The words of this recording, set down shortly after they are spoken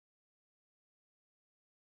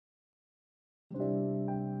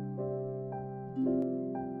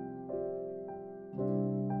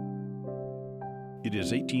It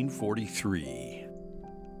is 1843.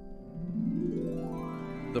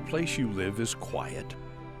 The place you live is quiet,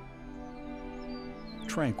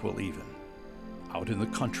 tranquil even, out in the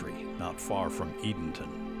country, not far from Edenton.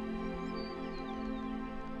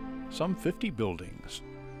 Some 50 buildings,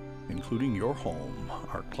 including your home,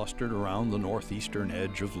 are clustered around the northeastern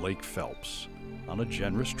edge of Lake Phelps on a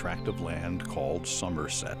generous tract of land called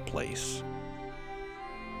Somerset Place.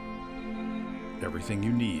 Everything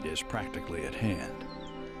you need is practically at hand,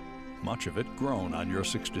 much of it grown on your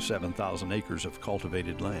 6,000 to 7,000 acres of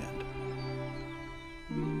cultivated land.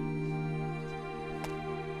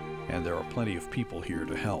 And there are plenty of people here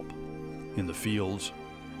to help, in the fields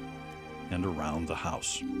and around the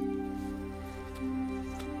house.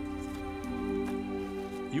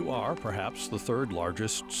 You are perhaps the third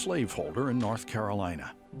largest slaveholder in North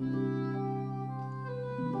Carolina.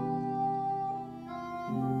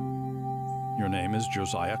 Your name is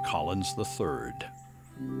Josiah Collins III,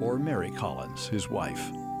 or Mary Collins, his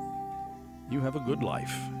wife. You have a good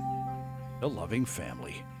life, a loving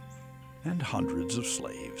family, and hundreds of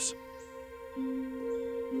slaves.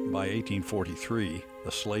 By 1843,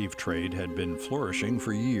 the slave trade had been flourishing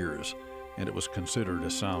for years, and it was considered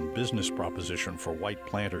a sound business proposition for white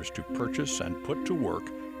planters to purchase and put to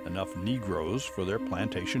work enough Negroes for their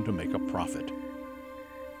plantation to make a profit.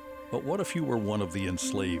 But what if you were one of the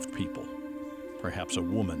enslaved people? Perhaps a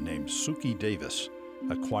woman named Suki Davis,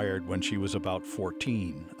 acquired when she was about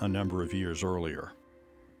 14, a number of years earlier.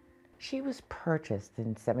 She was purchased in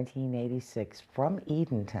 1786 from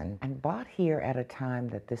Edenton and bought here at a time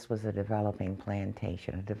that this was a developing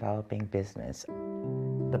plantation, a developing business.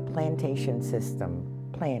 The plantation system,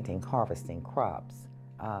 planting, harvesting crops,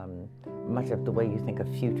 much of the way you think of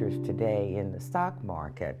futures today in the stock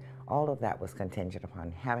market, all of that was contingent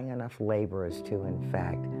upon having enough laborers to, in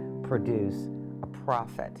fact, produce a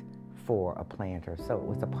profit for a planter. So it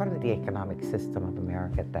was a part of the economic system of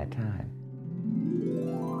America at that time.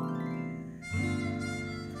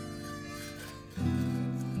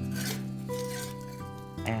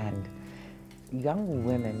 And young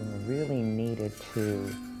women really needed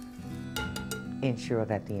to ensure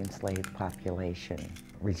that the enslaved population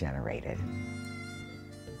regenerated.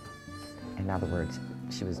 In other words,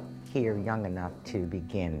 she was here young enough to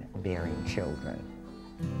begin bearing children.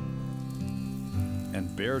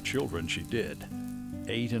 And bear children she did,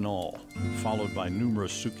 8 in all, followed by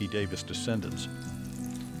numerous Suki Davis descendants.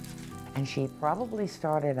 And she probably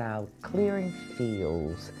started out clearing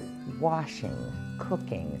fields, washing,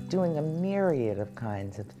 cooking, doing a myriad of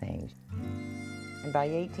kinds of things. And by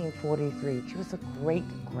 1843, she was a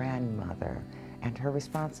great-grandmother, and her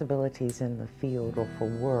responsibilities in the field or for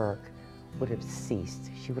work would have ceased.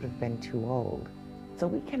 She would have been too old. So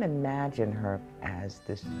we can imagine her as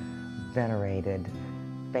this venerated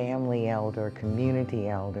family elder, community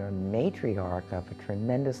elder, matriarch of a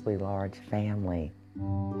tremendously large family.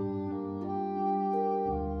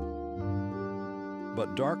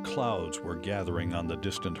 But dark clouds were gathering on the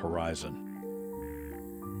distant horizon.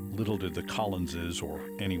 Little did the Collinses or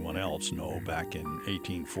anyone else know back in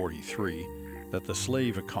 1843 that the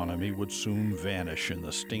slave economy would soon vanish in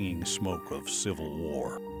the stinging smoke of civil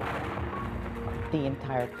war. The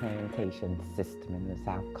entire plantation system in the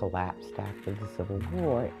South collapsed after the Civil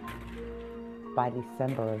War. By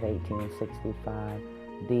December of 1865,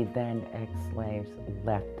 the then ex-slaves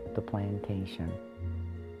left the plantation.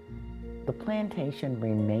 The plantation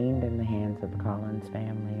remained in the hands of the Collins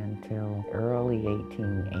family until early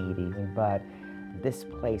 1880s, but this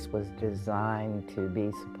place was designed to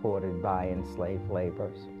be supported by enslaved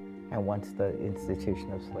laborers. And once the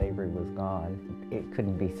institution of slavery was gone, it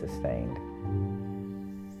couldn't be sustained.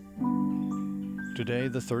 Today,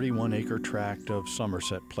 the 31-acre tract of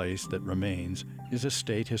Somerset Place that remains is a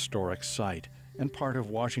state historic site and part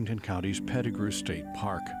of Washington County's Pettigrew State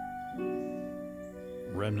Park.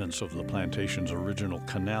 Remnants of the plantation's original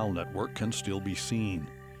canal network can still be seen.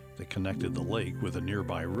 They connected the lake with a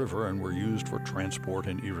nearby river and were used for transport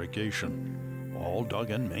and irrigation, all dug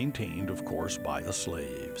and maintained, of course, by the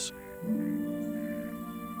slaves.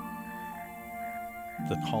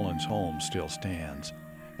 The Collins home still stands,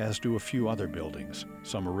 as do a few other buildings,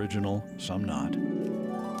 some original, some not,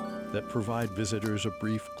 that provide visitors a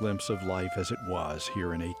brief glimpse of life as it was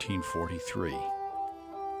here in 1843.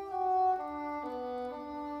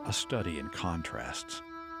 A study in contrasts.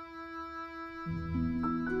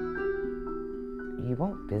 You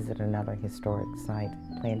won't visit another historic site,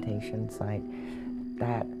 plantation site,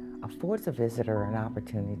 that affords a visitor an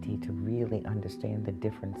opportunity to really understand the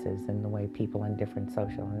differences in the way people on different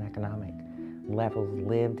social and economic levels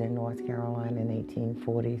lived in North Carolina in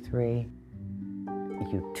 1843.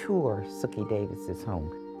 You tour Sookie Davis's home.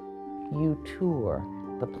 You tour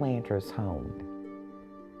the planter's home.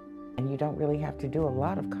 And you don't really have to do a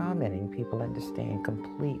lot of commenting. People understand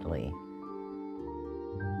completely.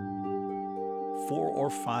 4 or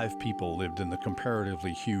 5 people lived in the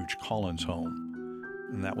comparatively huge Collins home,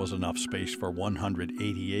 and that was enough space for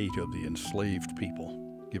 188 of the enslaved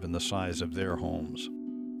people, given the size of their homes.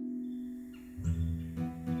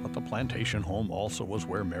 But the plantation home also was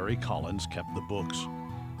where Mary Collins kept the books.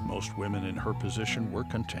 Most women in her position were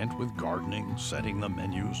content with gardening, setting the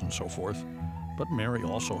menus, and so forth. But Mary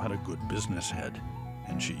also had a good business head,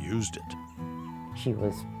 and she used it. She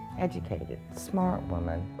was educated, smart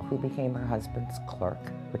woman who became her husband's clerk,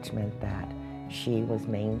 which meant that she was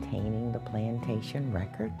maintaining the plantation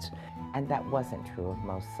records. And that wasn't true of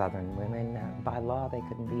most Southern women. By law, they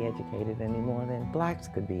couldn't be educated any more than blacks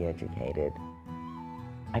could be educated.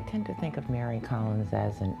 I tend to think of Mary Collins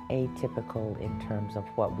as an atypical in terms of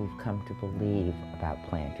what we've come to believe about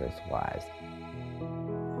planters' wives.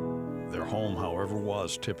 Their home, however,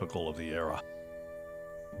 was typical of the era.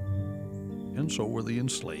 And so were the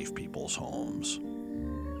enslaved people's homes.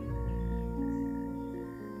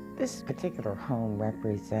 This particular home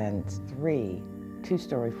represents 3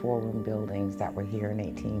 two-story, 4-room buildings that were here in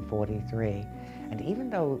 1843. And even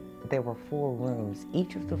though there were 4 rooms,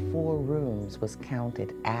 each of the 4 rooms was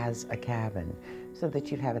counted as a cabin, so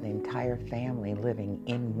that you'd have an entire family living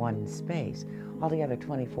in one space. All the other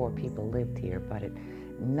 24 people lived here, but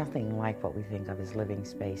nothing like what we think of as living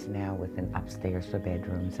space now, with an upstairs for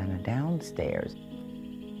bedrooms and a downstairs.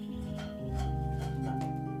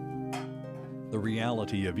 The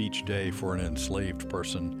reality of each day for an enslaved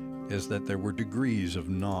person is that there were degrees of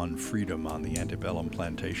non-freedom on the antebellum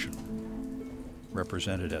plantation,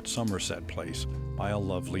 represented at Somerset Place by a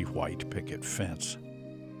lovely white picket fence.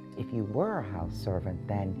 If you were a house servant,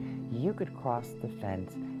 then you could cross the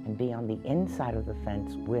fence and be on the inside of the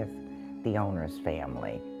fence with the owner's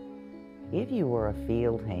family. If you were a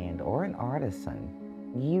field hand or an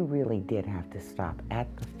artisan, you really did have to stop at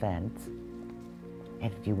the fence.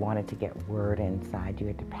 And if you wanted to get word inside, you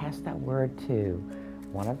had to pass that word to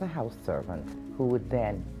one of the house servants, who would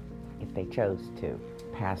then, if they chose to,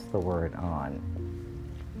 pass the word on.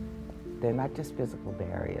 They're not just physical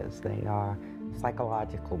barriers, they are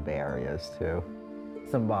psychological barriers too,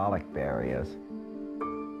 symbolic barriers.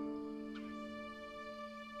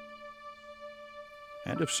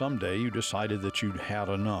 And if someday you decided that you'd had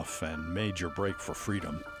enough and made your break for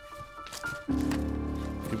freedom,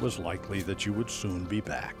 it was likely that you would soon be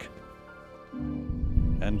back,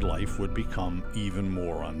 and life would become even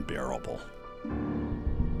more unbearable.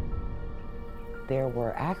 There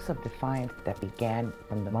were acts of defiance that began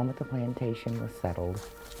from the moment the plantation was settled,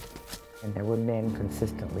 and there were men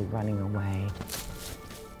consistently running away.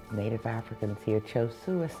 Native Africans here chose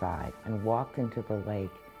suicide and walked into the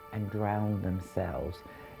lake and drowned themselves.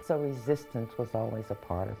 So resistance was always a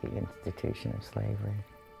part of the institution of slavery.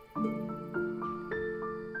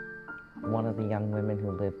 One of the young women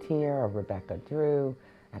who lived here, Rebecca Drew,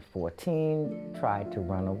 at 14, tried to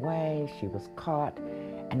run away. She was caught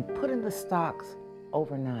and put in the stocks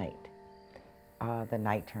overnight. The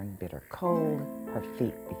night turned bitter cold, her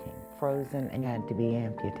feet became frozen and had to be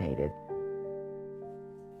amputated.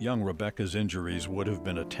 Young Rebecca's injuries would have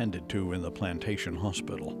been attended to in the plantation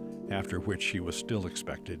hospital, after which she was still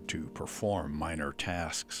expected to perform minor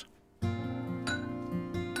tasks.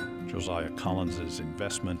 Josiah Collins's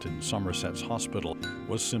investment in Somerset's hospital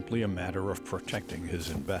was simply a matter of protecting his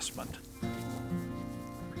investment.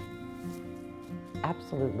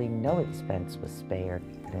 Absolutely no expense was spared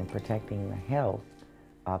in protecting the health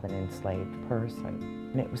of an enslaved person,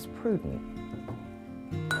 and it was prudent.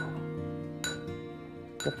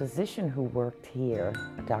 The physician who worked here,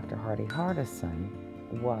 Dr. Hardy Hardison,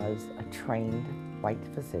 was a trained white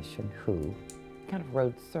physician who kind of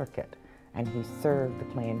rode circuit, and he served the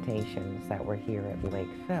plantations that were here at Lake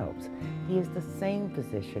Phelps. He is the same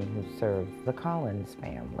physician who served the Collins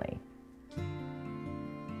family.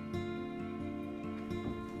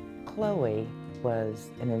 Chloe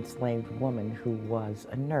was an enslaved woman who was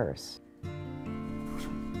a nurse.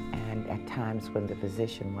 And at times when the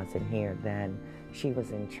physician wasn't here, then she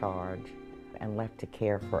was in charge and left to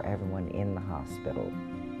care for everyone in the hospital.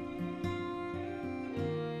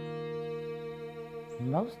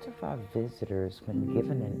 Most of our visitors, when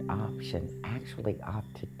given an option, actually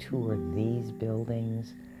opt to tour these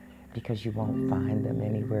buildings because you won't find them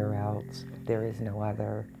anywhere else. There is no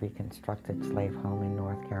other reconstructed slave home in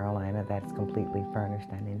North Carolina that's completely furnished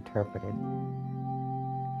and interpreted.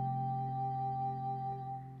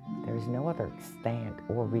 There is no other extant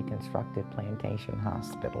or reconstructed plantation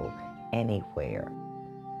hospital anywhere.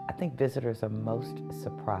 I think visitors are most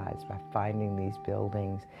surprised by finding these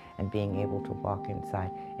buildings and being able to walk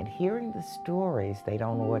inside and hearing the stories they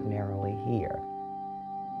don't ordinarily hear.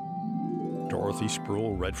 Dorothy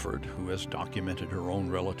Sproul Redford, who has documented her own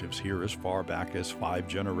relatives here as far back as 5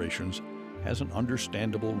 generations, has an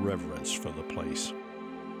understandable reverence for the place.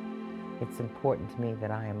 It's important to me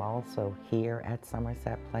that I am also here at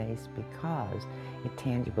Somerset Place because it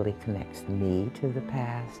tangibly connects me to the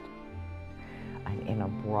past. And in a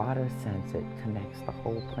broader sense, it connects the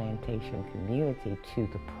whole plantation community to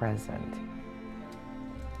the present.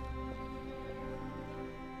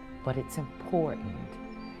 But it's important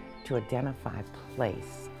to identify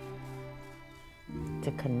place,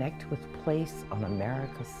 to connect with place on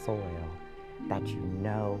America's soil that you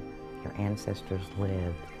know your ancestors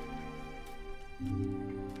lived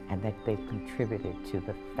and that they've contributed to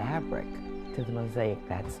the fabric, to the mosaic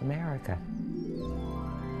that's America.